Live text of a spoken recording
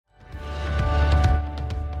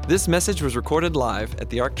This message was recorded live at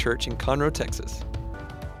the Ark Church in Conroe, Texas.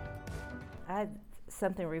 I had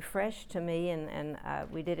something refreshed to me, and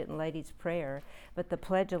we did it in Ladies' Prayer, but the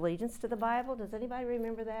Pledge Allegiance to the Bible, does anybody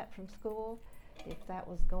remember that from school, if that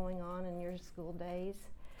was going on in your school days?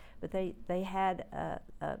 But they had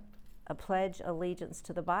a Pledge Allegiance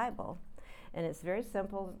to the Bible, and it's very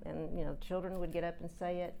simple, and children would get up and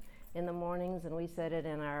say it in the mornings, and we said it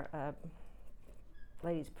in our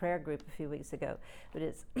ladies' prayer group a few weeks ago. But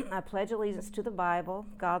it's, I pledge allegiance to the Bible,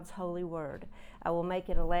 God's holy word. I will make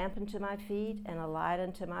it a lamp unto my feet and a light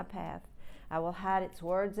unto my path. I will hide its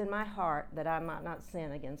words in my heart that I might not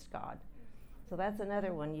sin against God. So that's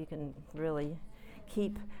another one you can really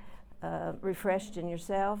keep refreshed in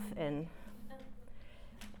yourself. And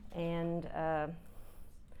I'm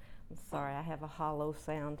sorry, I have a hollow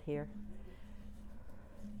sound here.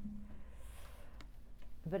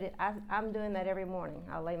 But I'm doing that every morning.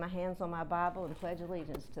 I'll lay my hands on my Bible and pledge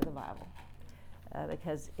allegiance to the Bible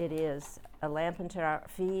because it is a lamp unto our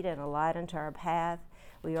feet and a light unto our path.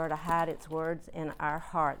 We are to hide its words in our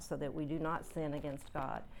hearts so that we do not sin against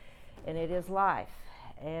God. And it is life,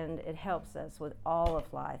 and it helps us with all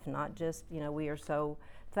of life, not just, we are so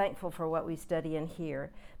thankful for what we study in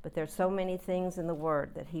here, but there's so many things in the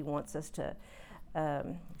Word that He wants us to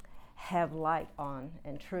have light on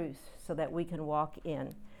and truth so that we can walk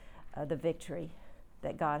in the victory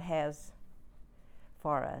that God has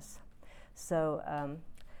for us. So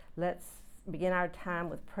let's begin our time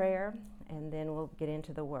with prayer, and then we'll get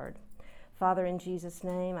into the Word. Father, in Jesus'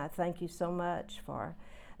 name, I thank you so much for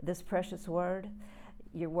this precious Word.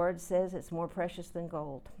 Your Word says it's more precious than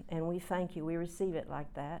gold, and we thank you. We receive it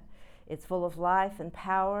like that. It's full of life and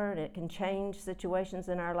power, and it can change situations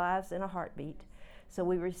in our lives in a heartbeat. So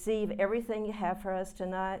we receive everything you have for us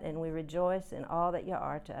tonight, and we rejoice in all that you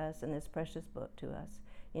are to us in this precious book to us.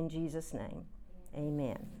 In Jesus' name,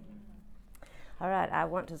 amen. All right, I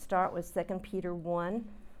want to start with 2 Peter 1,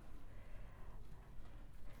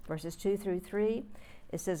 verses 2 through 3.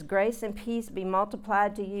 It says, "Grace and peace be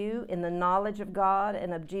multiplied to you in the knowledge of God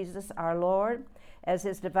and of Jesus our Lord, as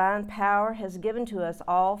His divine power has given to us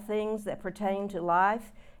all things that pertain to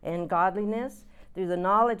life and godliness, through the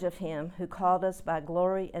knowledge of Him who called us by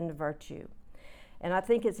glory and virtue." And I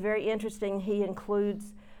think it's very interesting he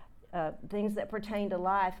includes things that pertain to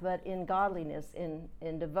life, but in godliness, in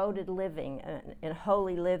devoted living, in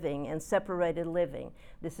holy living, and separated living.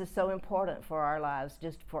 This is so important for our lives,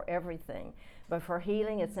 just for everything. But for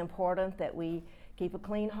healing, it's important that we keep a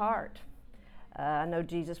clean heart. I know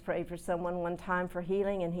Jesus prayed for someone one time for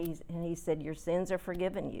healing, and he said, "Your sins are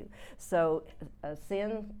forgiven you." So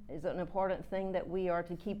sin is an important thing that we are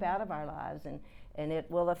to keep out of our lives, and it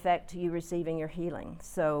will affect you receiving your healing.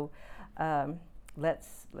 So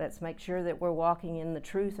let's make sure that we're walking in the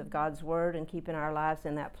truth of God's Word and keeping our lives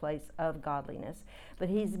in that place of godliness. But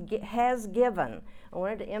He has given. I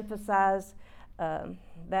wanted to emphasize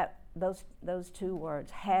those two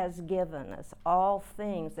words, has given us all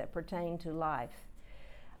things that pertain to life.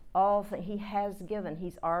 He has given.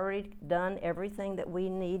 He's already done everything that we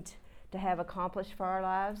need to have accomplished for our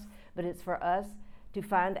lives, but it's for us to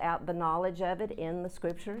find out the knowledge of it in the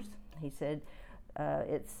Scriptures. He said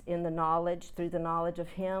it's in the knowledge, through the knowledge of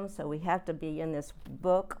Him, so we have to be in this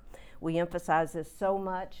book. We emphasize this so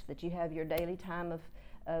much, that you have your daily time of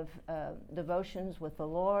devotions with the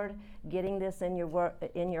Lord, getting this in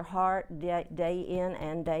your heart day in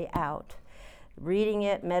and day out, reading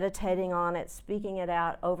it, meditating on it, speaking it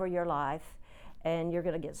out over your life, and you're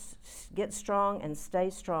going to get strong and stay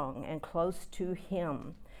strong and close to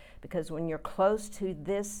Him, because when you're close to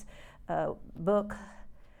this book,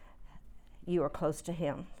 you are close to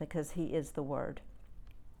Him, because He is the Word.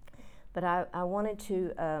 But I wanted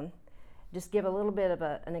to just give a little bit of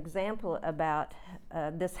an example about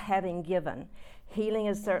this having given. Healing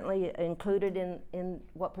is certainly included in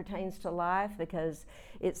what pertains to life, because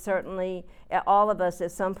it's certainly, all of us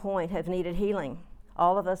at some point have needed healing.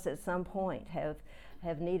 All of us at some point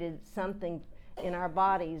have needed something in our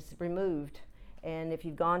bodies removed. And if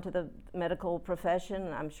you've gone to the medical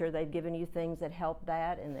profession, I'm sure they've given you things that help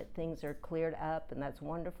that, and that things are cleared up, and that's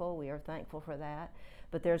wonderful. We are thankful for that.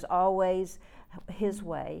 But there's always His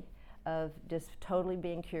way of just totally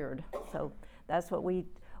being cured. So that's what we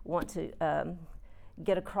want to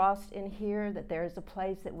get across in here, that there is a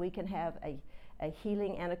place that we can have a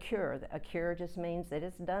healing and a cure. A cure just means that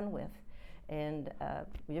it's done with, and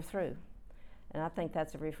you're through. And I think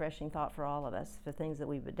that's a refreshing thought for all of us, the things that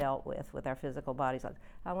we've dealt with our physical bodies. Like,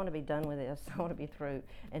 I want to be done with this. I want to be through.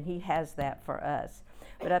 And He has that for us.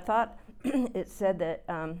 But I thought it said that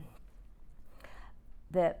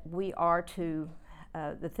that we are to,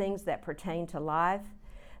 the things that pertain to life,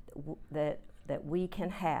 that we can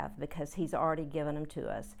have, because he's already given them to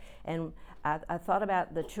us. And I thought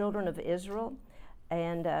about the children of Israel,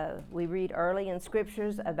 and we read early in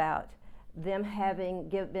scriptures about them having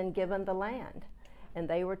been given the land. And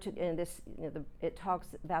they were to, and this, it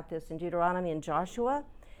talks about this in Deuteronomy and Joshua,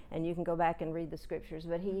 and you can go back and read the scriptures,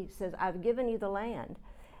 but he says, I've given you the land,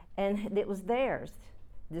 and it was theirs.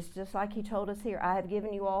 Just like he told us here, I have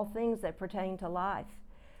given you all things that pertain to life.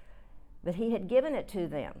 But he had given it to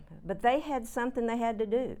them. But they had something they had to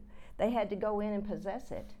do. They had to go in and possess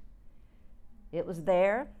it. It was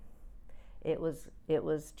there. It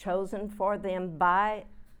was chosen for them by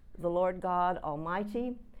the Lord God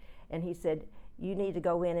Almighty. And he said, you need to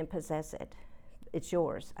go in and possess it. It's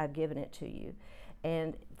yours. I've given it to you.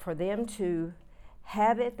 And for them to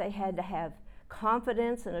have it, they had to have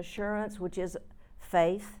confidence and assurance, which is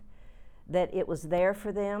faith, that it was there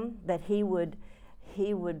for them, that he would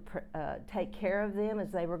take care of them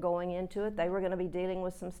as they were going into it. They were going to be dealing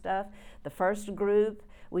with some stuff. The first group,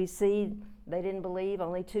 we see they didn't believe.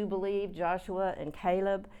 Only 2 believed, Joshua and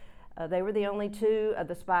Caleb. They were the only 2 of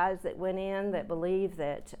the spies that went in that believed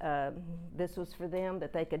that this was for them,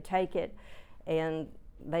 that they could take it, and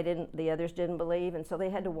the others didn't believe, and so they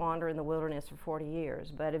had to wander in the wilderness for 40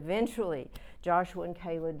 years. But eventually, Joshua and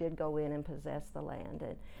Caleb did go in and possess the land,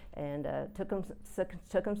 and took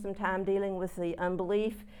them some time dealing with the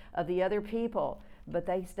unbelief of the other people, but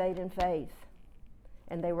they stayed in faith,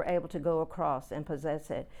 and they were able to go across and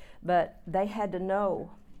possess it. But they had to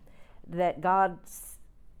know that God,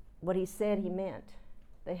 what he said, he meant.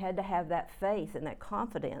 They had to have that faith and that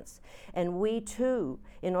confidence. And we too,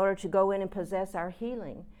 in order to go in and possess our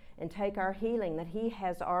healing and take our healing that he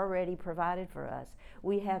has already provided for us,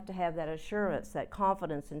 we have to have that assurance, that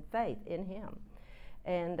confidence and faith in him.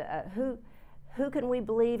 And who can we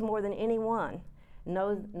believe more than anyone,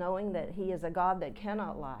 knowing that he is a God that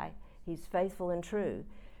cannot lie? He's faithful and true.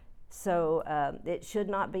 So it should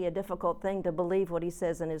not be a difficult thing to believe what he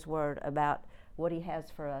says in his word about what he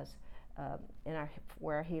has for us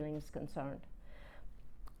where our healing is concerned.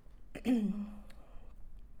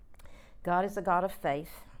 God is a God of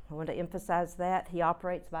faith. I want to emphasize that. He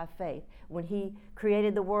operates by faith. When he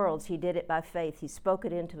created the worlds, he did it by faith. He spoke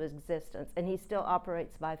it into existence, and he still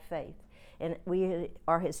operates by faith. And we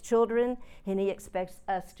are his children, and he expects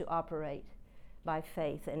us to operate by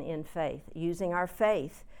faith and in faith, using our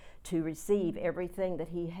faith to receive everything that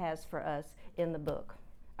he has for us in the book.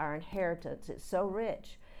 Our inheritance is so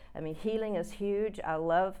rich. I mean, healing is huge. I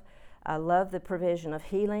love the provision of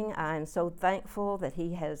healing. I'm so thankful that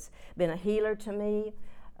he has been a healer to me.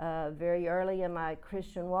 Very early in my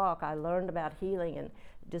Christian walk, I learned about healing and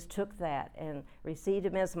just took that and received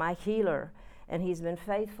him as my healer. And he's been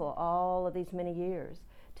faithful all of these many years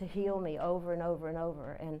to heal me over and over and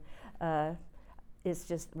over. And it's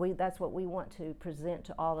just, that's what we want to present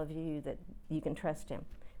to all of you, that you can trust him.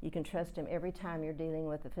 You can trust him every time you're dealing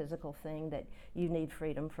with a physical thing that you need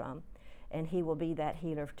freedom from. And he will be that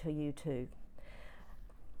healer to you too.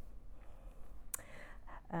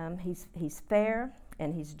 He's fair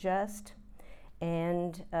and he's just,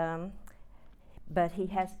 and but he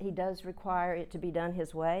does require it to be done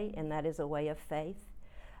his way, and that is a way of faith.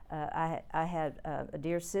 I had a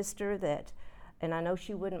dear sister that, and I know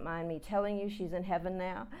she wouldn't mind me telling you, she's in heaven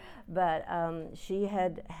now, but she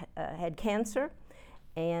had cancer.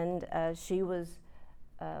 And she was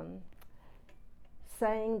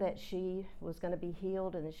saying that she was going to be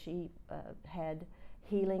healed, and that she had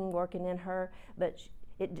healing working in her, but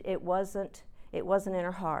it wasn't in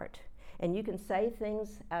her heart. And you can say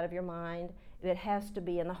things out of your mind, it has to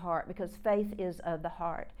be in the heart, because faith is of the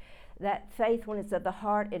heart. That faith, when it's of the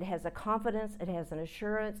heart, it has a confidence, it has an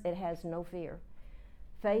assurance, it has no fear.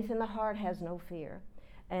 Faith in the heart has no fear.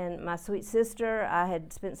 And my sweet sister, I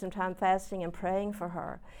had spent some time fasting and praying for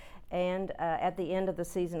her. And at the end of the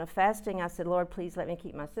season of fasting, I said, Lord, please let me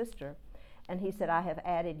keep my sister. And he said, I have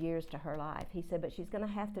added years to her life. He said, but she's going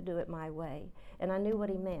to have to do it my way. And I knew what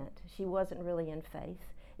he meant. She wasn't really in faith.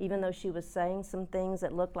 Even though she was saying some things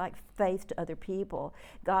that looked like faith to other people,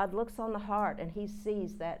 God looks on the heart, and he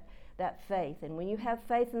sees that faith. And when you have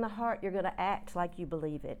faith in the heart, you're going to act like you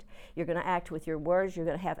believe it. You're going to act with your words. You're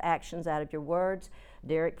going to have actions out of your words.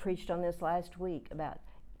 Derek preached on this last week about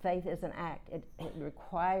faith is an act. It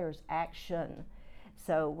requires action.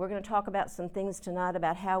 So we're going to talk about some things tonight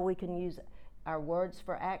about how we can use our words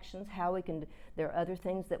for actions, there are other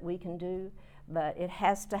things that we can do, but it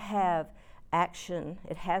has to have action.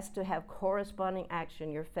 It has to have corresponding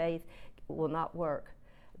action. Your faith will not work.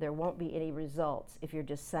 There won't be any results if you're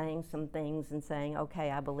just saying some things and saying,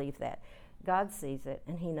 okay, I believe that. God sees it,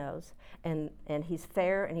 and He knows. And He's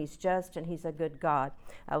fair, and He's just, and He's a good God.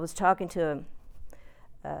 I was talking to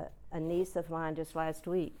a niece of mine just last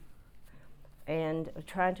week, and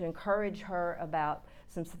trying to encourage her about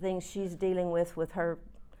some things she's dealing with her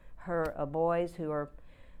boys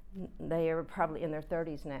they are probably in their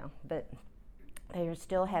 30s now, but they are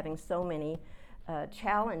still having so many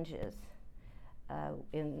challenges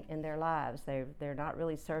in their lives. They're not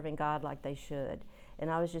really serving God like they should.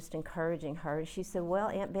 And I was just encouraging her. And she said, well,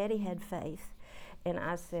 Aunt Betty had faith. And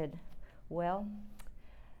I said, well,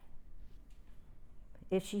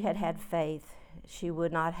 if she had had faith, she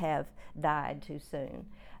would not have died too soon.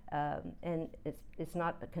 And it's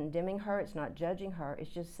not condemning her, it's not judging her,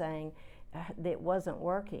 it's just saying that it wasn't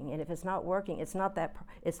working. And if it's not working, it's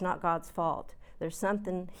not God's fault. There's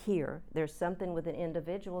something here. There's something with an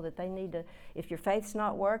individual that they need to, if your faith's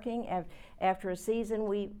not working, after a season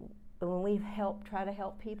when we try to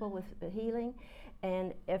help people with the healing,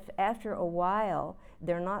 and if after a while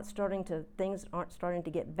things aren't starting to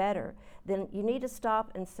get better, then you need to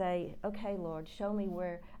stop and say, okay, Lord, show me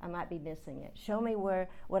where I might be missing it. Show me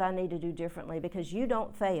what I need to do differently, because you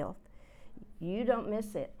don't fail. You don't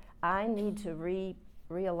miss it. I need to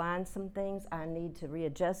realign some things. I need to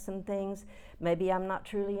readjust some things. Maybe I'm not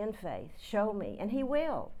truly in faith. Show me. And He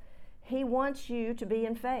will. He wants you to be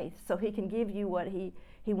in faith so He can give you what He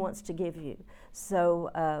wants to give you.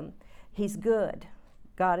 So He's good.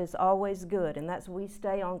 God is always good, and that's we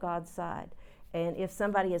stay on God's side. And if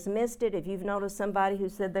somebody has missed it, if you've noticed somebody who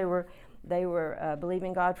said they were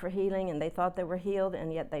believing God for healing and they thought they were healed,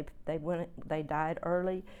 and yet they died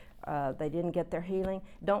early, they didn't get their healing,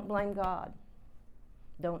 don't blame God.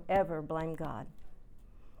 Don't ever blame God.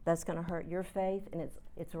 That's going to hurt your faith, and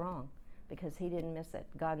it's wrong, because He didn't miss it.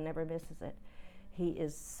 God never misses it. He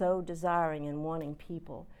is so desiring and wanting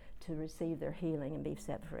people to receive their healing and be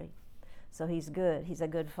set free. So He's good. He's a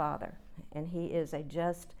good Father, and He is a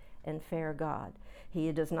just and fair God.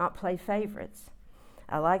 He does not play favorites.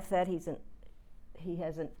 I like that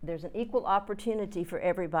there's an equal opportunity for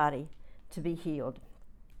everybody to be healed.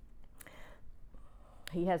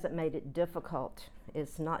 He hasn't made it difficult.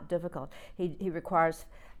 It's not difficult. He requires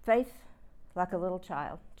faith like a little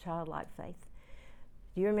child, childlike faith.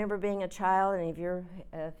 Do you remember being a child, and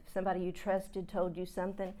if somebody you trusted told you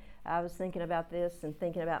something? I was thinking about this and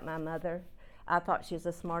thinking about my mother. I thought she was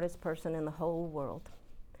the smartest person in the whole world,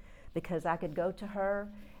 because I could go to her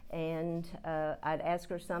and I'd ask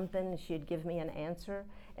her something and she'd give me an answer,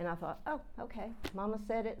 and I thought, oh, okay, Mama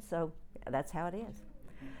said it, so that's how it is.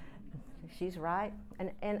 She's right.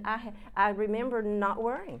 And I remember not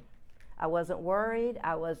worrying. I wasn't worried.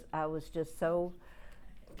 I was just so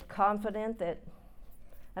confident that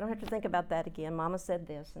I don't have to think about that again. Mama said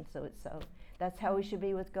this, and so it's so. That's how we should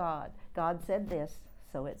be with God. God said this,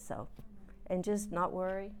 so it's so. And just not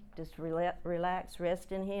worry, just relax,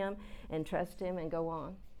 rest in Him, and trust Him, and go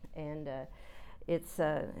on. And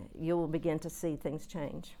you will begin to see things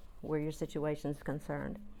change where your situation is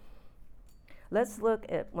concerned. Let's look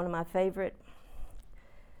at one of my favorite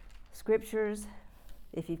scriptures.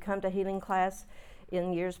 If you've come to healing class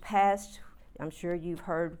in years past, I'm sure you've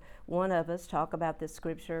heard one of us talk about this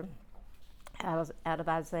scripture out of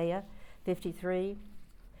Isaiah 53.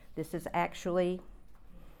 This is actually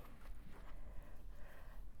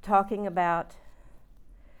talking about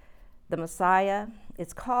the Messiah.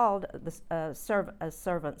 It's called a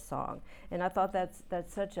servant song, and I thought that's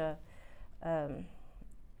such a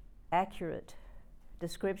accurate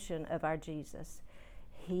description of our Jesus.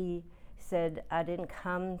 He said, I didn't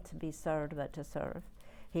come to be served, but to serve.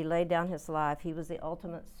 He laid down His life. He was the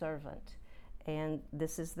ultimate servant. And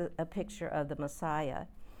this is a picture of the Messiah.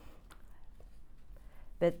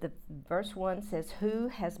 But the verse 1 says, who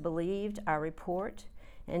has believed our report,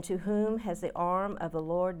 and to whom has the arm of the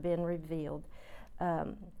Lord been revealed?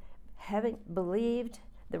 Having believed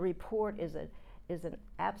the report is an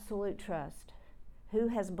absolute trust. Who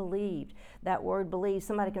has believed? That word believe,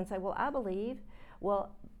 somebody can say, well, I believe.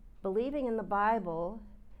 Well, believing in the Bible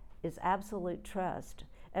is absolute trust.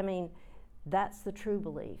 I mean, that's the true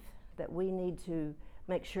belief that we need to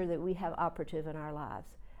make sure that we have operative in our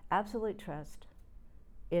lives. Absolute trust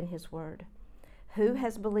in His Word. Who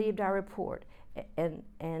has believed our report, and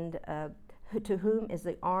to whom is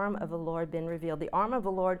the arm of the Lord been revealed? The arm of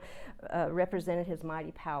the Lord represented His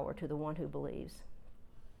mighty power to the one who believes.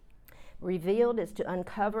 Revealed is to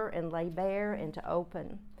uncover and lay bare and to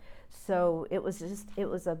open. So it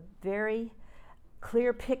was a very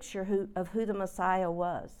clear picture of who the Messiah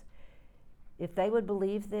was. If they would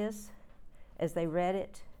believe this as they read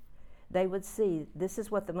it, they would see this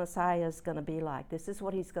is what the Messiah is going to be like. This is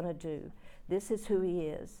what He's going to do. This is who He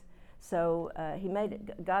is. So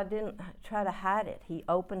God didn't try to hide it.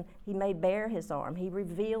 He made bare his arm. He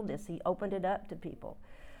revealed this. He opened it up to people.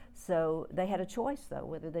 So they had a choice, though,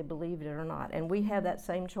 whether they believed it or not. And we have that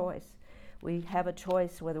same choice. We have a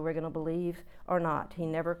choice whether we're going to believe or not. He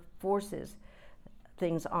never forces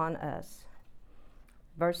things on us.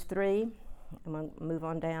 Verse 3, I'm going to move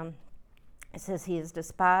on down. It says, he is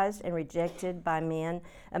despised and rejected by men,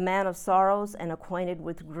 a man of sorrows and acquainted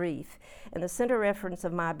with grief. And the center reference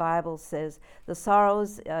of my Bible says, the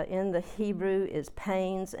sorrows in the Hebrew is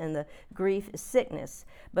pains and the grief is sickness.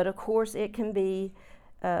 But of course it can be,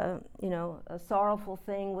 a sorrowful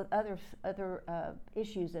thing with other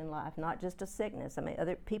issues in life, not just a sickness. I mean,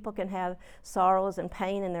 other people can have sorrows and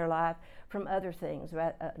pain in their life from other things,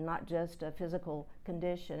 not just a physical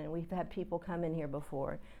condition. And we've had people come in here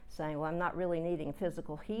before saying, well, I'm not really needing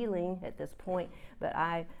physical healing at this point, but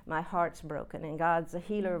my heart's broken, and God's a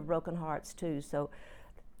healer of broken hearts too. So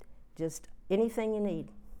just anything you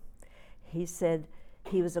need. He said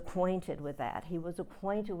he was acquainted with that. He was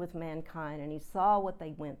acquainted with mankind, and he saw what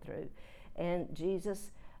they went through. And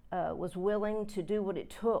Jesus was willing to do what it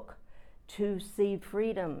took to see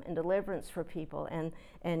freedom and deliverance for people.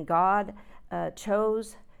 And God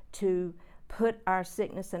chose to put our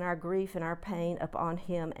sickness and our grief and our pain upon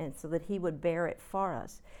him, and so that he would bear it for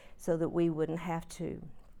us, so that we wouldn't have to.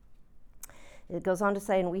 It goes on to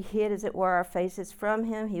say, and we hid, as it were, our faces from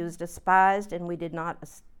him. He was despised, and we did not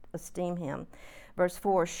esteem him. Verse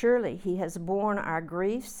 4, surely he has borne our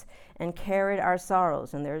griefs and carried our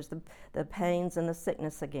sorrows. And there's the pains and the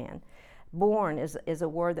sickness again. Borne is a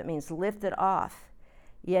word that means lifted off.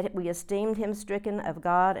 Yet we esteemed him stricken of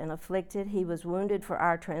God and afflicted. He was wounded for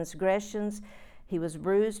our transgressions. He was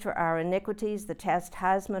bruised for our iniquities. The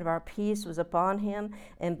chastisement of our peace was upon him,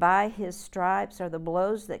 and by his stripes, or the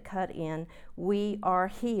blows that cut in, we are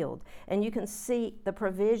healed. And you can see the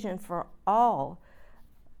provision for all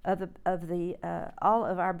of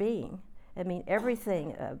our being. I mean,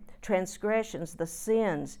 everything, transgressions, the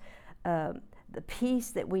sins, the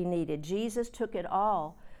peace that we needed. Jesus took it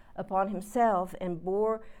all upon himself and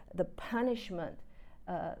bore the punishment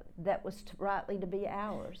that was rightly to be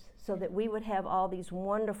ours, so that we would have all these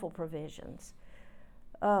wonderful provisions.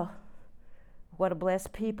 Oh, what a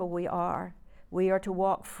blessed people we are. We are to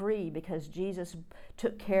walk free because Jesus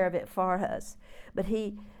took care of it for us. But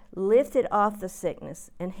he lifted off the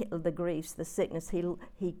sickness and the griefs, the sickness.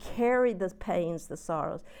 He carried the pains, the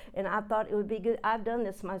sorrows. And I thought it would be good. I've done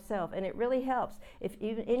this myself, and it really helps. If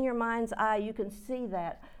even in your mind's eye you can see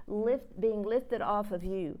that being lifted off of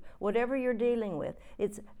you, whatever you're dealing with,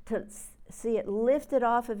 it's to see it lifted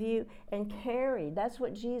off of you and carried. That's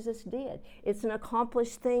what Jesus did. It's an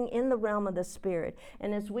accomplished thing in the realm of the Spirit.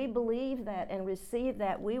 And as we believe that and receive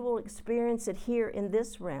that, we will experience it here in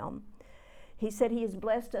this realm. He said he has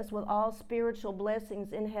blessed us with all spiritual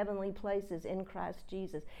blessings in heavenly places in Christ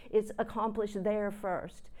Jesus. It's accomplished there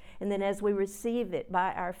first. And then as we receive it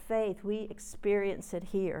by our faith, we experience it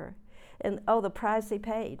here. And the price he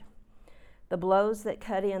paid. The blows that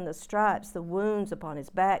cut in, the stripes, the wounds upon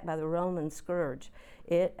his back by the Roman scourge.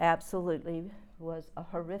 It absolutely was a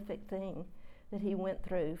horrific thing that he went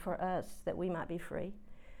through for us, that we might be free.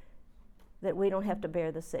 That we don't have to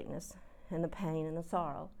bear the sickness and the pain and the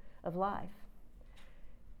sorrow of life.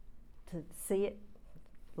 To see it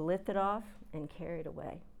lifted off and carried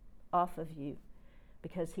away off of you,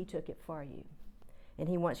 because he took it for you. And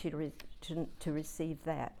he wants you to receive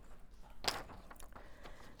that.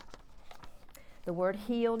 The word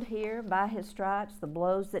healed here, by his stripes, the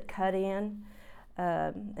blows that cut in.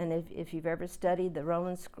 And if you've ever studied the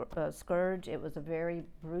Roman scourge, it was a very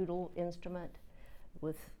brutal instrument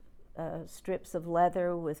with strips of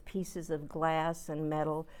leather with pieces of glass and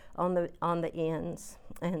metal on the ends.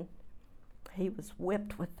 And he was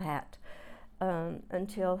whipped with that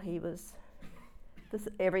until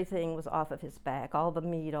everything was off of his back. All the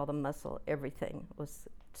meat, all the muscle, everything was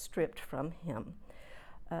stripped from him.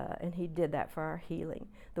 And he did that for our healing.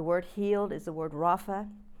 The word healed is the word Rapha,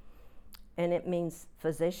 and it means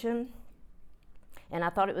physician. And I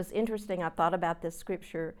thought it was interesting. I thought about this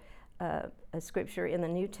scripture, a scripture in the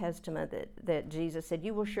New Testament that Jesus said,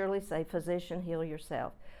 you will surely say, physician, heal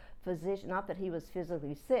yourself. Physician, not that he was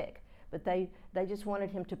physically sick, but they just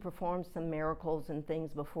wanted him to perform some miracles and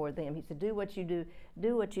things before them. He said, do what you did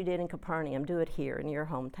in Capernaum, do it here in your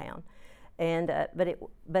hometown. And but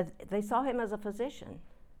they saw him as a physician.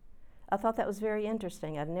 I thought that was very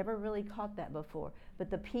interesting. I'd never really caught that before.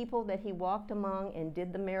 But the people that he walked among and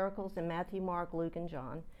did the miracles in Matthew, Mark, Luke, and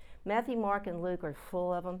John. Matthew, Mark, and Luke are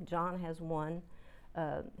full of them. John has one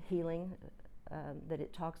healing that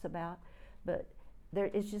it talks about. But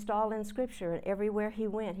it's just all in Scripture. And everywhere he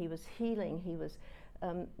went, he was healing, he was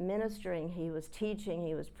ministering, he was teaching,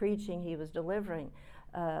 he was preaching, he was delivering.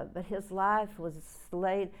 But his life was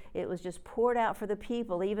laid, it was just poured out for the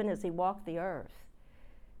people, even as he walked the earth.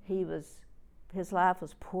 His life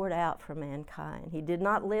was poured out for mankind. He did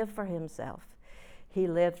not live for himself. He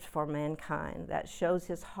lived for mankind. That shows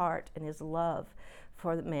his heart and his love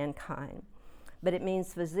for mankind. But it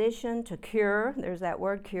means physician, to cure, there's that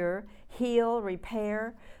word cure, heal,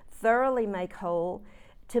 repair, thoroughly make whole,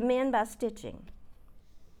 to mend by stitching.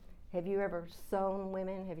 Have you ever sewn,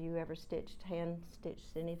 women? Have you ever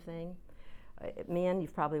hand-stitched anything? Men,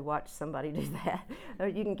 you've probably watched somebody do that. Or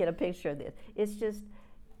you can get a picture of this. It's just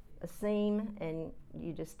a seam, and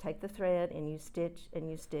you just take the thread and you stitch and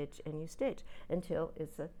you stitch and you stitch until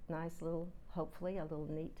it's a nice little, hopefully a little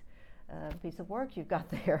neat piece of work you've got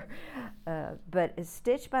there. But it's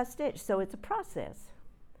stitch by stitch, so it's a process.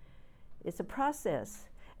 It's a process.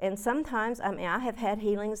 And sometimes, I have had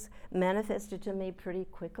healings manifested to me pretty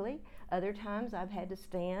quickly. Other times I've had to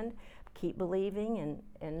stand, keep believing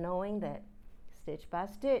and knowing that stitch by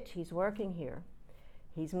stitch, he's working here.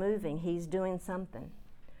 He's moving, he's doing something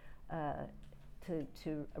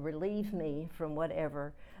to relieve me from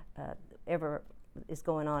whatever ever is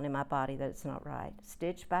going on in my body that it's not right.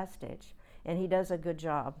 Stitch by stitch. And he does a good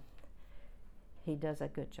job. He does a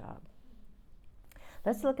good job.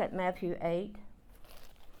 Let's look at Matthew 8.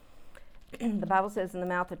 The Bible says, in the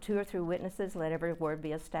mouth of 2 or 3 witnesses, let every word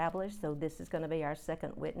be established. So this is going to be our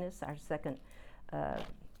second witness, our second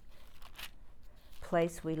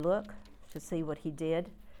place we look to see what he did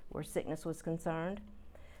where sickness was concerned.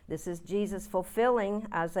 This is Jesus fulfilling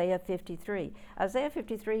Isaiah 53. Isaiah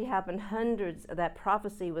 53 happened that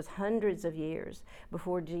prophecy was hundreds of years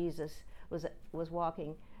before Jesus was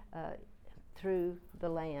walking through the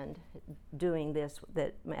land doing this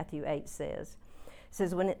that Matthew 8 says. It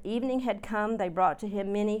says, when evening had come, they brought to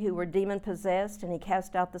him many who were demon-possessed, and he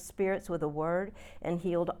cast out the spirits with a word and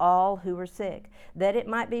healed all who were sick, that it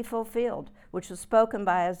might be fulfilled, which was spoken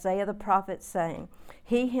by Isaiah the prophet, saying,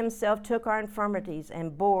 he himself took our infirmities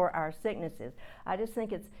and bore our sicknesses. I just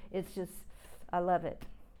think it's just, I love it.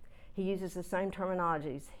 He uses the same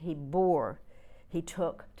terminologies. He bore. He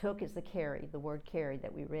took is the carry, the word carry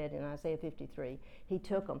that we read in Isaiah 53. He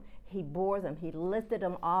took them, he bore them, he lifted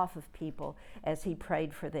them off of people as he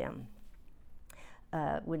prayed for them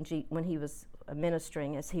when he was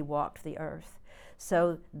ministering as he walked the earth.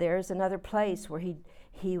 So there's another place where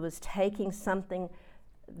he was taking something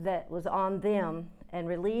that was on them and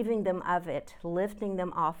relieving them of it, lifting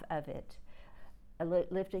them off of it,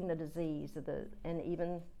 lifting the disease, and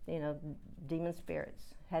even, demon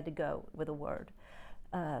spirits had to go with a word.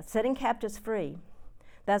 Setting captives free,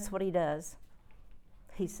 that's what he does.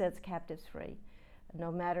 He sets captives free.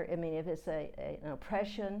 No matter, if it's an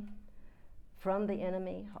oppression from the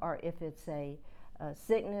enemy, or if it's a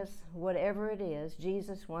sickness, whatever it is,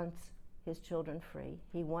 Jesus wants his children free.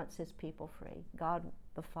 He wants his people free. God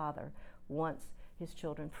the Father wants his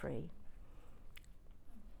children free.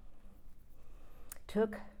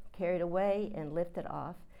 Took, carried away, and lifted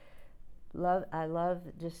off. I love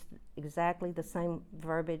just exactly the same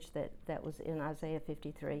verbiage that was in Isaiah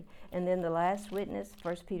 53. And then the last witness,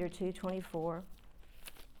 1 Peter 2:24.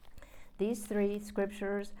 These 3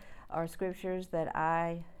 scriptures are scriptures that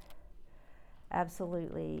I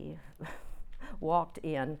absolutely walked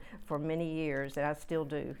in for many years, and I still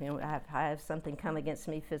do. I have something come against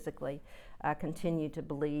me physically. I continue to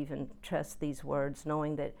believe and trust these words,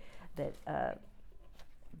 knowing that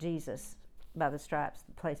Jesus, by the stripes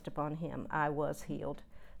placed upon him, I was healed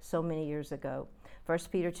so many years ago. 1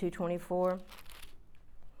 Peter 2:24,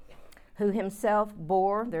 who himself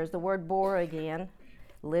bore, there's the word bore again,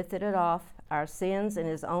 lifted it off, our sins in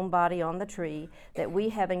his own body on the tree, that we,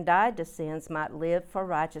 having died to sins, might live for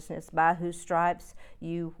righteousness, by whose stripes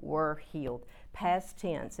you were healed. Past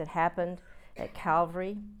tense. It happened at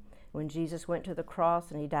Calvary when Jesus went to the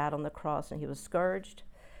cross and he died on the cross and he was scourged.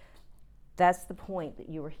 That's the point that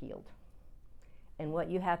you were healed. And what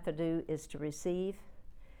you have to do is to receive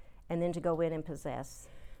and then to go in and possess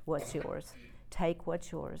what's yours. Take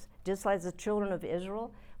what's yours. Just like the children of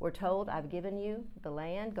Israel were told, I've given you the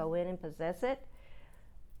land, go in and possess it.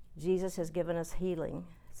 Jesus has given us healing,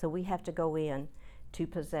 so we have to go in to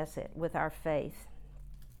possess it with our faith.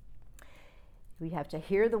 We have to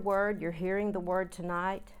hear the word. You're hearing the word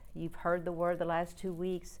tonight. You've heard the word the last 2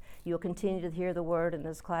 weeks. You'll continue to hear the word in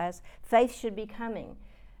this class. Faith should be coming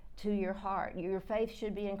to your heart. Your faith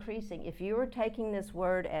should be increasing. If you are taking this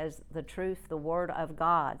word as the truth, the word of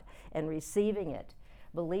God, and receiving it,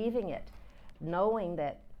 believing it, knowing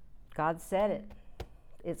that God said it,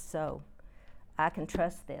 it's so. I can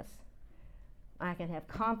trust this. I can have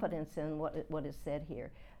confidence in what is said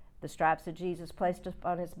here. The stripes of Jesus placed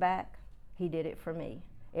upon his back, he did it for me.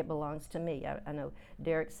 It belongs to me. I know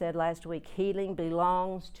Derek said last week, healing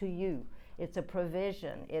belongs to you. It's a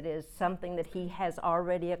provision. It is something that he has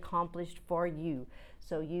already accomplished for you.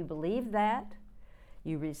 So you believe that,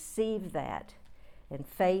 you receive that, and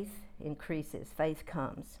faith increases. Faith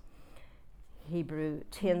comes. Hebrews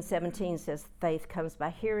 10:17 says, faith comes by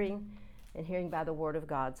hearing, and hearing by the word of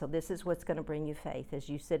God. So this is what's going to bring you faith. As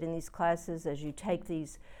you sit in these classes, as you take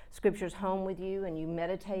these scriptures home with you and you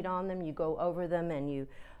meditate on them, you go over them and you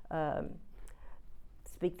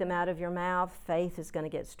speak them out of your mouth, faith is going to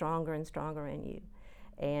get stronger and stronger in you.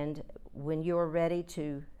 And when you're ready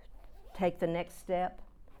to take the next step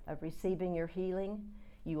of receiving your healing,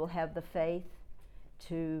 you will have the faith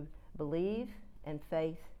to believe and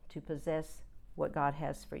faith to possess what God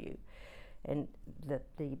has for you. And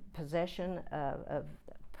the possession of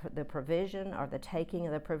the provision, or the taking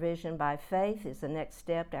of the provision by faith, is the next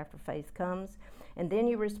step after faith comes. And then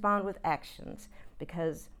you respond with actions,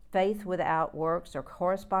 because faith without works or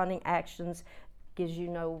corresponding actions gives you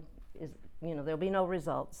there'll be no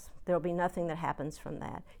results. There'll be nothing that happens from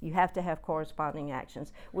that. You have to have corresponding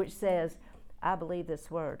actions, which says, I believe this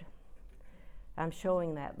word. I'm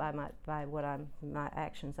showing that by my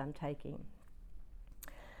actions I'm taking.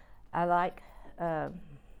 I like, and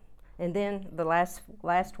then the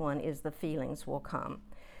last one is the feelings will come.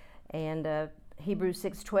 And Hebrews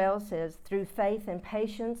 6:12 says, through faith and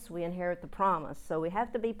patience we inherit the promise. So we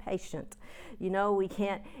have to be patient. We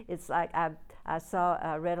can't, it's like I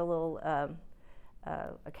read a little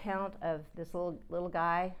account of this little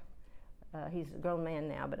guy. He's a grown man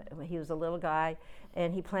now, but he was a little guy,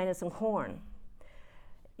 and he planted some corn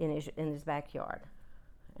in his backyard.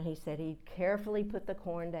 And he said he carefully put the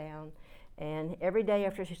corn down, and every day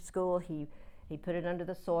after school he put it under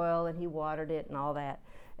the soil and he watered it and all that.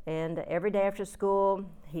 And every day after school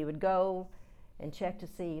he would go and check to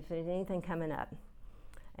see if there's anything coming up.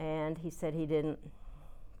 And he said he didn't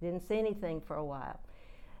see anything for a while.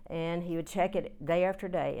 And he would check it day after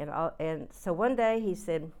day. And so one day he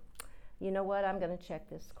said, you know what, I'm going to check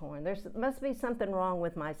this corn. There must be something wrong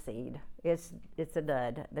with my seed. It's a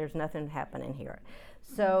dud. There's nothing happening here.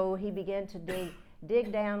 So he began to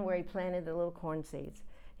dig down where he planted the little corn seeds.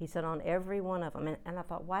 He said on every one of them. And I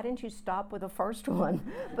thought, why didn't you stop with the first one?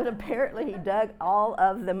 But apparently he dug all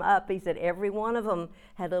of them up. He said every one of them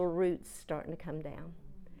had little roots starting to come down,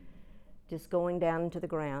 just going down into the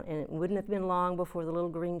ground. And it wouldn't have been long before the little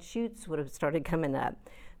green shoots would have started coming up.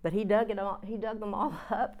 But he dug them all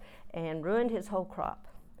up and ruined his whole crop.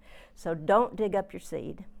 So don't dig up your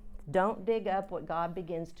seed. Don't dig up what God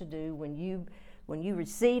begins to do. When you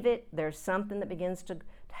receive it, there's something that begins to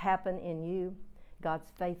happen in you.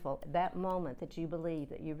 God's faithful. That moment that you believe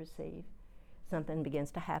that you receive, something begins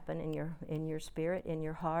to happen in your spirit, in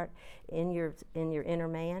your heart, in your inner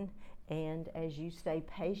man. And as you stay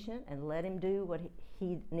patient and let him do what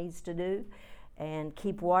he needs to do, and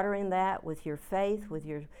keep watering that with your faith,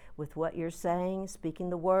 with what you're saying, speaking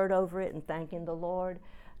the word over it and thanking the Lord.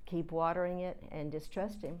 Keep watering it and just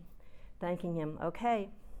trust him, thanking him. Okay,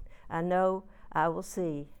 I know I will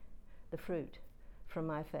see the fruit from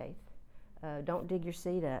my faith. Don't dig your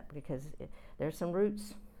seed up, because there's some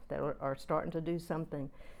roots that are starting to do something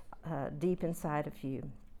deep inside of you.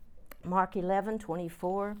 Mark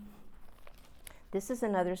 11:24. This is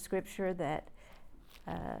another scripture that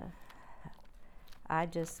I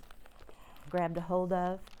just grabbed a hold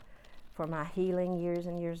of for my healing years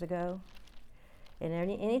and years ago. And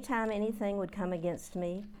anytime anything would come against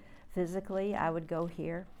me physically, I would go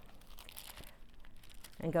here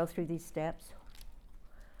and go through these steps.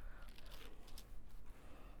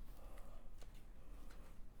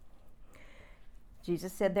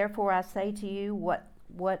 Jesus said, therefore I say to you,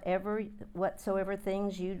 whatsoever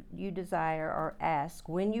things you desire or ask,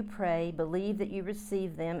 when you pray, believe that you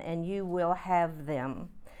receive them and you will have them.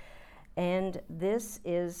 And this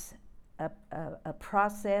is a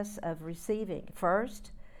process of receiving.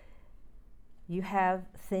 First, you have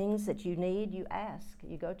things that you need, you ask.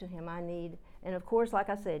 You go to him, I need. And of course, like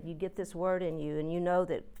I said, you get this word in you and you know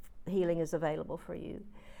that healing is available for you.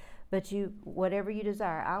 But whatever you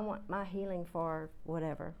desire, I want my healing for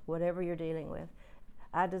whatever you're dealing with.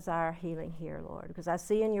 I desire healing here, Lord, because I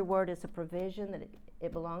see in your word it's a provision that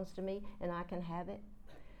it belongs to me and I can have it.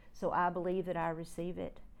 So I believe that I receive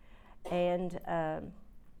it. And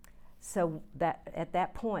so that at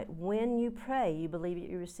that point, when you pray, you believe that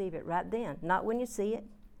you receive it right then, not when you see it.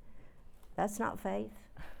 That's not faith.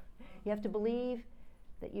 You have to believe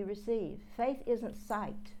that you receive. Faith isn't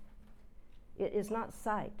sight. It is not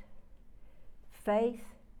sight. Faith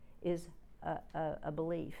is a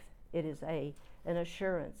belief. It is an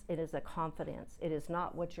assurance. It is a confidence. It is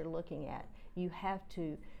not what you're looking at. You have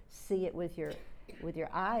to see it with your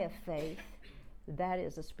eye of faith. That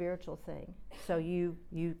is a spiritual thing. So you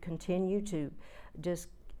continue to just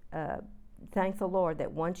thank the Lord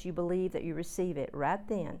that once you believe that you receive it, right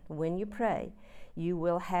then, when you pray, you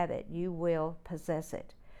will have it. You will possess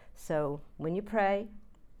it. So when you pray,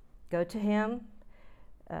 go to Him,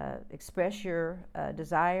 express your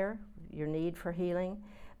desire, your need for healing.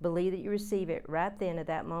 Believe that you receive it right then at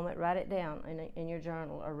that moment. Write it down in your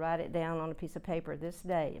journal, or write it down on a piece of paper this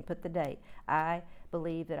day and put the date. I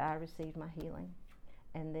believe that I received my healing.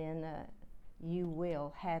 And then you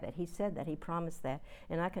will have it. He said that. He promised that.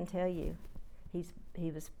 And I can tell you,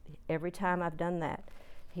 every time I've done that,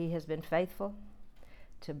 He has been faithful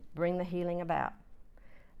to bring the healing about.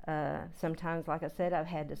 Sometimes, like I said, I've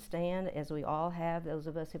had to stand, as we all have, those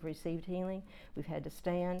of us who've received healing. We've had to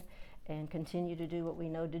stand and continue to do what we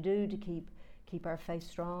know to do to keep our faith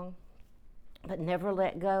strong, but never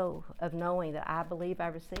let go of knowing that I believe I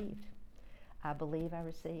received. I believe I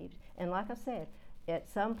received. And like I said, at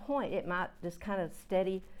some point it might just kind of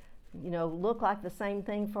steady, look like the same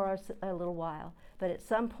thing for us a little while, but at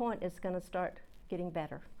some point it's going to start getting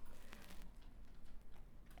better.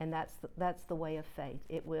 And that's the way of faith.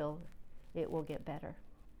 It will get better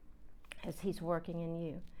as He's working in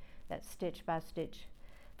you. That stitch by stitch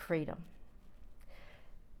freedom.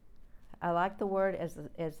 I like the word as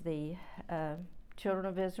the children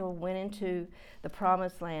of Israel went into the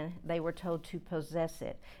promised land, they were told to possess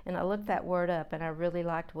it. And I looked that word up, and I really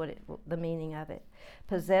liked the meaning of it.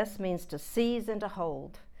 Possess means to seize and to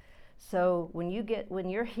hold. So when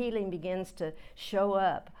your healing begins to show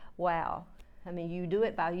up, wow. I mean,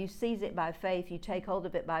 you seize it by faith, you take hold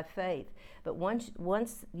of it by faith. But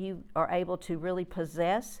once you are able to really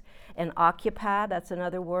possess and occupy, that's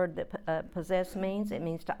another word that possess means. It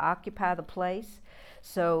means to occupy the place.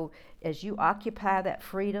 So as you occupy that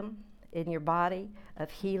freedom in your body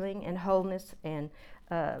of healing and wholeness and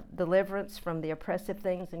deliverance from the oppressive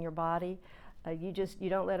things in your body, you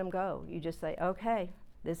don't let them go. You just say, okay,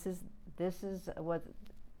 this is what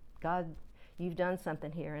God, you've done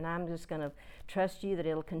something here, and I'm just going to trust you that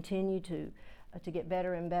it'll continue to get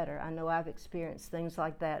better and better. I know I've experienced things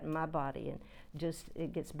like that in my body, and just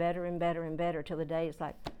it gets better and better and better till the day it's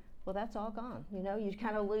like, well, that's all gone. You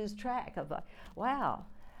kind of lose track of like, wow,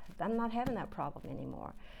 I'm not having that problem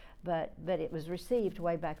anymore. But it was received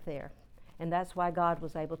way back there, and that's why God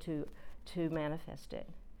was able to manifest it,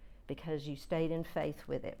 because you stayed in faith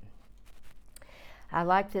with it. I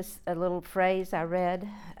like this little phrase I read.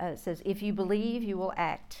 It says, if you believe, you will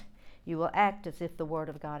act. You will act as if the Word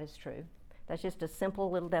of God is true. That's just a simple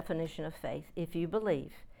little definition of faith. If you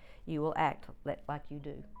believe, you will act like you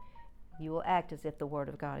do. You will act as if the Word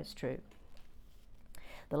of God is true.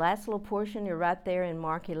 The last little portion, you're right there in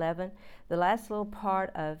Mark 11. The last little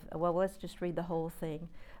part of, let's just read the whole thing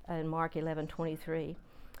in Mark 11:23.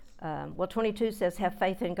 22 says, have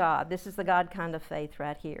faith in God. This is the God kind of faith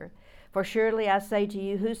right here. For surely I say to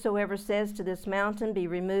you, whosoever says to this mountain, be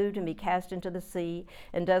removed and be cast into the sea,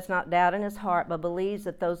 and does not doubt in his heart, but believes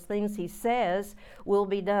that those things he says will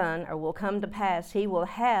be done or will come to pass, he will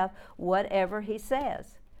have whatever he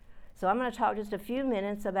says. So I'm going to talk just a few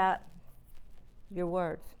minutes about your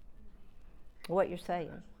words, what you're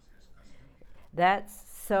saying. That's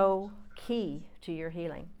so key to your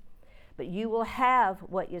healing. But you will have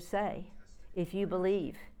what you say if you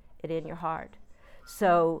believe it in your heart.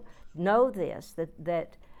 So know this,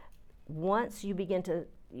 that once you've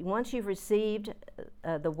received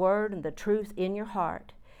the word and the truth in your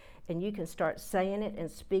heart, and you can start saying it and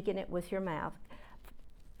speaking it with your mouth.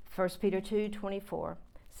 1 Peter 2:24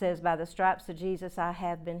 says, by the stripes of Jesus I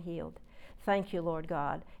have been healed. Thank you, Lord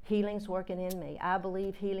God. Healing's working in me. I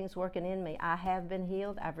believe healing's working in me. I have been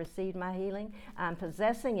healed. I've received my healing. I'm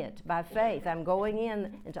possessing it by faith. I'm going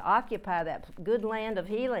in and to occupy that good land of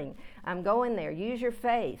healing. I'm going there. Use your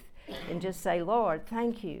faith and just say, Lord,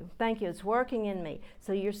 thank you. Thank you. It's working in me.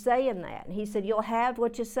 So you're saying that. And He said, you'll have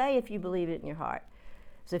what you say if you believe it in your heart.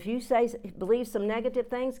 So if you believe some negative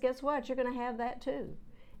things, guess what? You're going to have that too.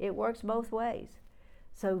 It works both ways.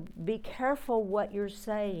 So be careful what you're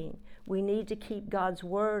saying. We need to keep God's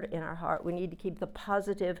word in our heart. We need to keep the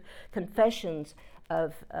positive confessions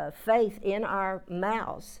of faith in our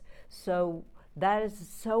mouths. So that is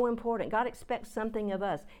so important. God expects something of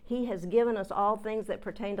us. He has given us all things that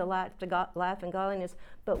pertain to life and godliness,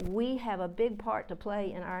 but we have a big part to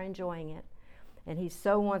play in our enjoying it. And He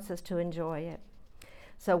so wants us to enjoy it.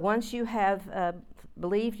 So once you have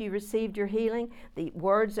believed you received your healing, the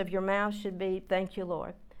words of your mouth should be, thank you,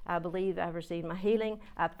 Lord. I believe I've received my healing.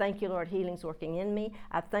 I thank you, Lord, healing's working in me.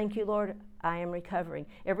 I thank you, Lord, I am recovering.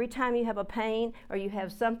 Every time you have a pain or you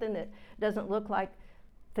have something that doesn't look like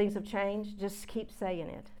things have changed, just keep saying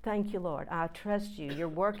it. Thank you, Lord. I trust you. You're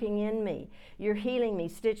working in me. You're healing me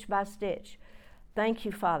stitch by stitch. Thank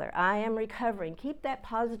you, Father. I am recovering. Keep that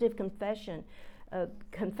positive confession.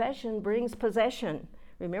 Confession brings possession.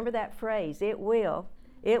 Remember that phrase. It will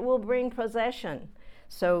bring possession.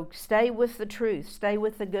 So stay with the truth. Stay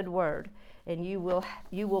with the good word, and you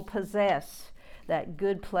will possess that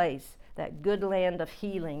good place, that good land of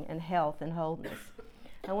healing and health and wholeness.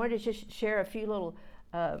 I wanted to just share a few little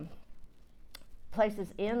places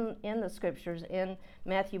in the scriptures, in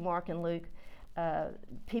Matthew, Mark, and Luke,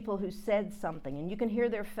 people who said something, and you can hear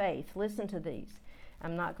their faith. Listen to these.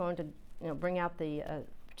 I'm not going to bring out the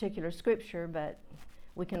particular scripture, but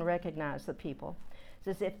we can recognize the people.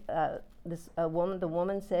 It says, if the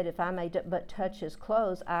woman said, if I may but touch his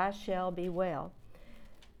clothes, I shall be well.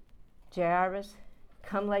 Jairus,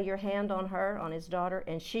 come lay your hand on her, on his daughter,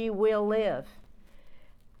 and she will live.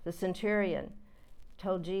 The centurion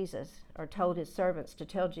told Jesus, or told his servants to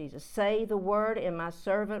tell Jesus, say the word and my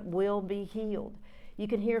servant will be healed. You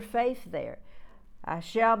can hear faith there. I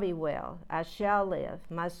shall be well. I shall live.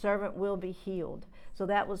 My servant will be healed. So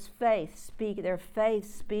that was faith, their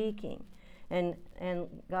faith speaking. And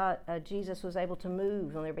God, Jesus was able to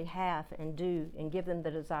move on their behalf and do and give them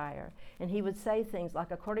the desire. And he would say things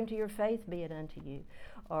like, according to your faith be it unto you,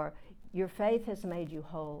 or your faith has made you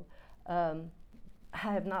whole. I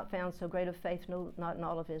have not found so great a faith, no, not in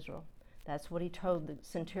all of Israel. That's what he told the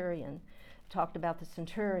centurion. Talked about the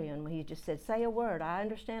centurion when he just said, say a word. I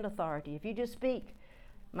understand authority. If you just speak,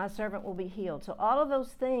 my servant will be healed. So all of those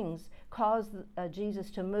things caused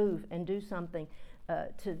Jesus to move and do something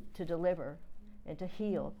to deliver and to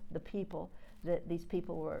heal the people that these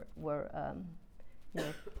people were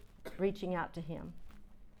reaching out to him.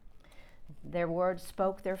 Their words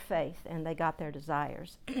spoke their faith, and they got their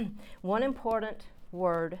desires. One important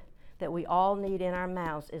word that we all need in our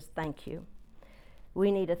mouths is thank you. We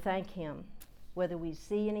need to thank him, whether we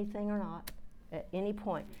see anything or not, at any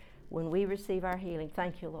point. When we receive our healing,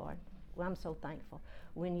 thank you, Lord. Well, I'm so thankful.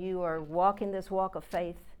 When you are walking this walk of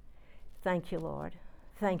faith, thank you, Lord.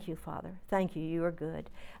 Thank you, Father. Thank you. You are good.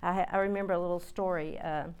 I remember a little story,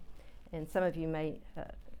 and some of you may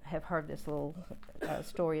have heard this little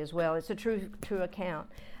story as well. It's a true account.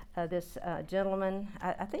 This gentleman,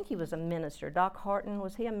 I think he was a minister. Doc Horton,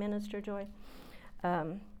 was he a minister, Joy?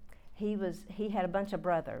 He had a bunch of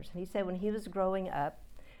brothers. He said when he was growing up,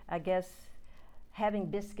 I guess having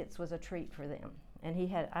biscuits was a treat for them. And he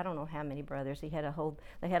had, I don't know how many brothers. They had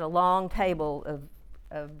a long table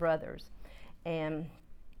of brothers. And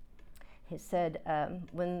he said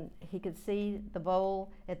when he could see the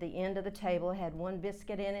bowl at the end of the table had one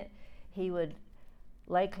biscuit in it, he would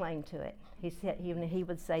lay claim to it. He said he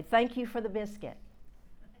would say, thank you for the biscuit.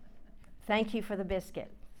 Thank you for the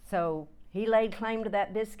biscuit. So he laid claim to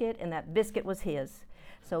that biscuit, and that biscuit was his.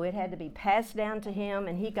 So it had to be passed down to him,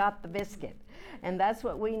 and he got the biscuit. And that's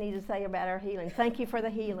what we need to say about our healing. Thank you for the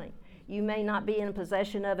healing. You may not be in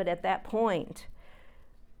possession of it at that point,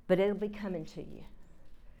 but it'll be coming to you.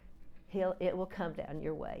 It will come down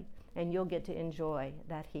your way, and you'll get to enjoy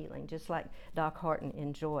that healing, just like Doc Horton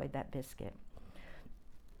enjoyed that biscuit.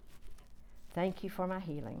 Thank you for my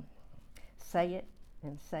healing. Say it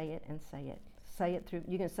and say it and say it. Say it through.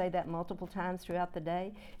 You can say that multiple times throughout the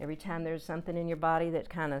day. Every time there's something in your body that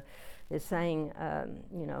kind of is saying,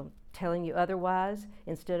 telling you otherwise,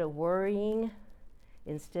 instead of worrying,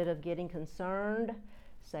 instead of getting concerned,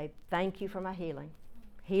 say, thank you for my healing.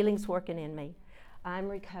 Healing's working in me. I'm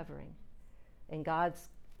recovering. And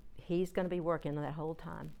He's going to be working that whole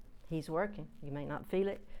time. He's working. You may not feel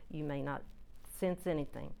it. You may not sense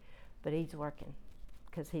anything. But He's working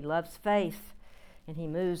because He loves faith and He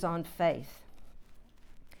moves on faith.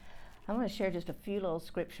 I want to share just a few little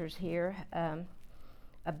scriptures here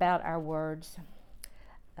about our words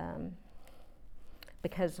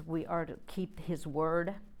because we are to keep His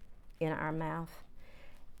word in our mouth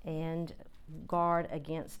and guard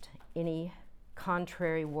against any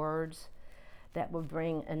contrary words that will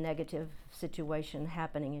bring a negative situation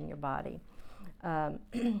happening in your body.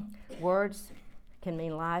 Words can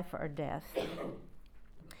mean life or death.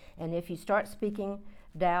 And if you start speaking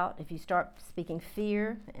doubt, if you start speaking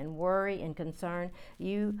fear and worry and concern,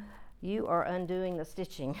 you are undoing the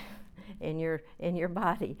stitching in your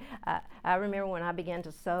body. I remember when I began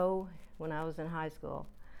to sew when I was in high school,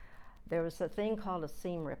 there was a thing called a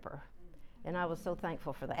seam ripper. And I was so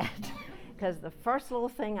thankful for that because the first little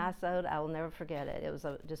thing I sewed, I will never forget it. It was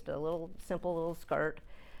just a little simple little skirt,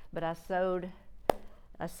 but I sewed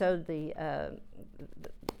I sewed the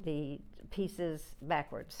pieces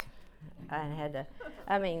backwards. I had to,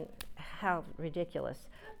 I mean, how ridiculous.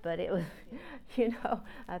 But it was,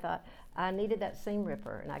 I thought I needed that seam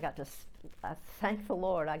ripper, and I thank the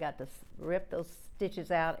Lord I got to rip those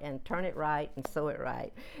stitches out and turn it right and sew it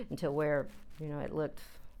right until where, it looked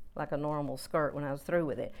like a normal skirt when I was through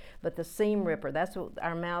with it. But the seam ripper, that's what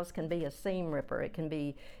our mouths can be, a seam ripper. It can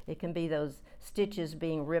be those stitches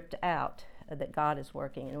being ripped out that God is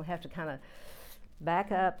working. And we have to kind of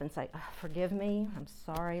back up and say, forgive me, I'm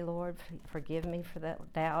sorry, Lord, forgive me for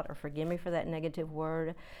that doubt, or forgive me for that negative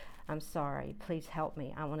word. I'm sorry, please help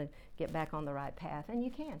me. I want to get back on the right path. And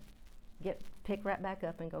you can. Pick right back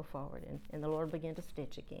up and go forward, and the Lord will begin to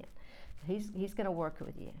stitch again. He's going to work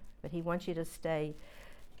with you, but He wants you to stay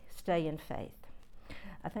in faith.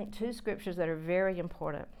 I think two scriptures that are very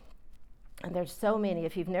important, and there's so many.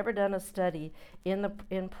 If you've never done a study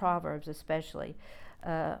in Proverbs especially,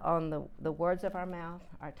 on the words of our mouth,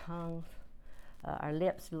 our tongues, our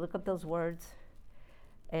lips, look up those words,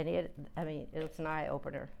 and it's an eye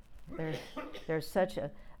opener. There's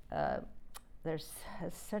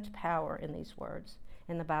such power in these words,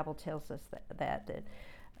 and the Bible tells us that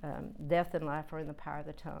death and life are in the power of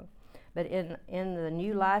the tongue. But in the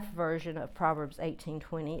New Life version of Proverbs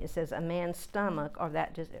 18:20, it says a man's stomach, or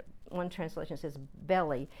that just one translation says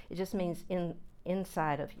belly. It just means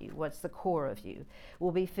inside of you, what's the core of you,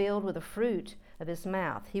 will be filled with the fruit of his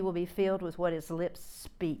mouth. He will be filled with what his lips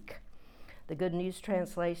speak. The Good News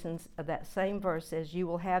translations of that same verse says you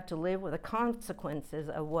will have to live with the consequences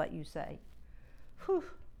of what you say. Whew.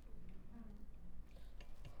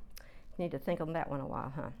 You need to think on that one a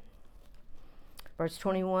while, huh? Verse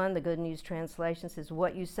 21, the Good News translation says,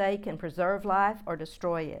 what you say can preserve life or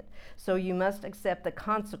destroy it, so you must accept the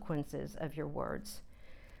consequences of your words.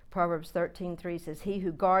 Proverbs 13:3 says, he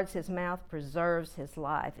who guards his mouth preserves his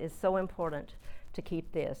life. It's so important to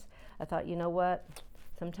keep this. I thought, you know what?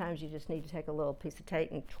 Sometimes you just need to take a little piece of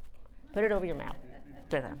tape and put it over your mouth.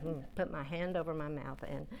 Put my hand over my mouth,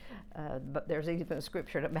 and but there's even a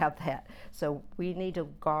scripture about that. So we need to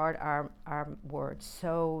guard our words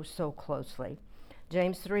so closely.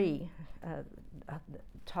 James 3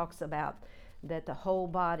 talks about that the whole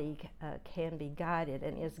body can be guided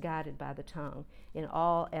and is guided by the tongue in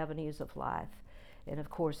all avenues of life, and of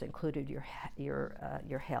course included your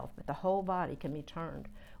health. But the whole body can be turned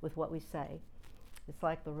with what we say. It's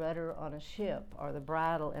like the rudder on a ship or the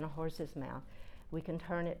bridle in a horse's mouth. We can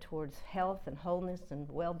turn it towards health and wholeness and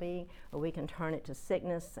well-being, or we can turn it to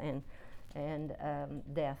sickness and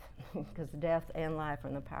death, because death and life are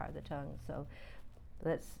in the power of the tongue. So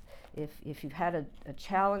if you've had a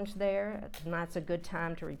challenge there, tonight's a good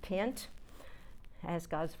time to repent, ask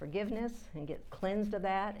God's forgiveness, and get cleansed of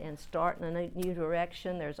that, and start in a new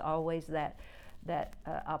direction. There's always that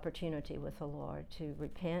opportunity with the Lord to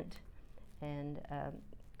repent and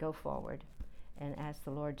go forward and ask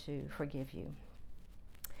the Lord to forgive you.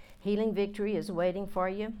 Healing victory is waiting for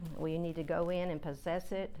you. We need to go in and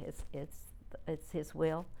possess it. It's His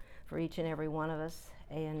will for each and every one of us,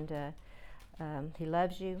 and He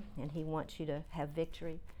loves you, and He wants you to have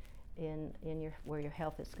victory in where your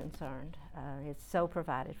health is concerned. It's so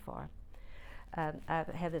provided for. I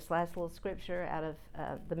have this last little scripture out of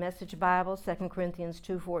the Message Bible, 2 Corinthians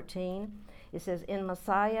 2:14. It says, in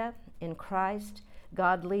Messiah, in Christ,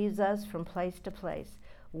 God leads us from place to place,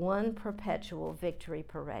 one perpetual victory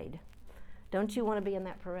parade. Don't you want to be in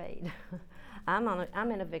that parade?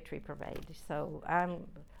 I'm in a victory parade, so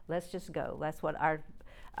let's just go. That's what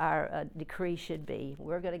our decree should be.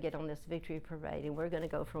 We're going to get on this victory parade, and we're going to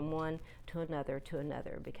go from one to another,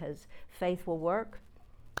 because faith will work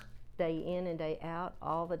day in and day out,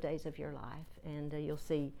 all the days of your life, and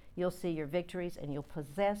you'll see your victories, and you'll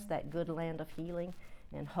possess that good land of healing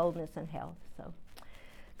and wholeness and health. So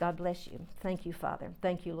God bless you. Thank you, Father.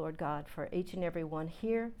 Thank you, Lord God, for each and every one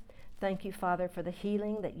here. Thank you, Father, for the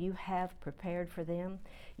healing that you have prepared for them.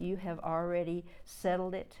 You have already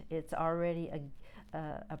settled it. It's already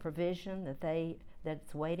a provision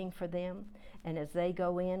that's waiting for them. And as they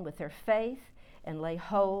go in with their faith and lay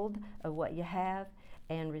hold of what you have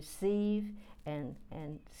and receive and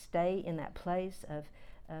stay in that place of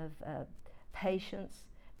patience,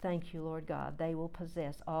 thank you, Lord God. They will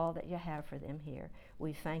possess all that you have for them here.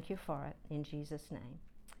 We thank you for it in Jesus' name.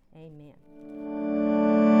 Amen.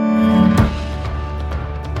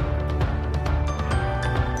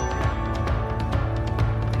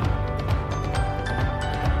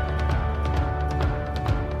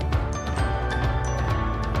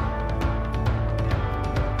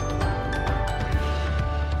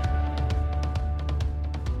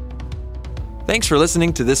 Thanks for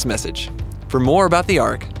listening to this message. For more about the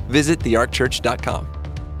Ark, visit thearkchurch.com.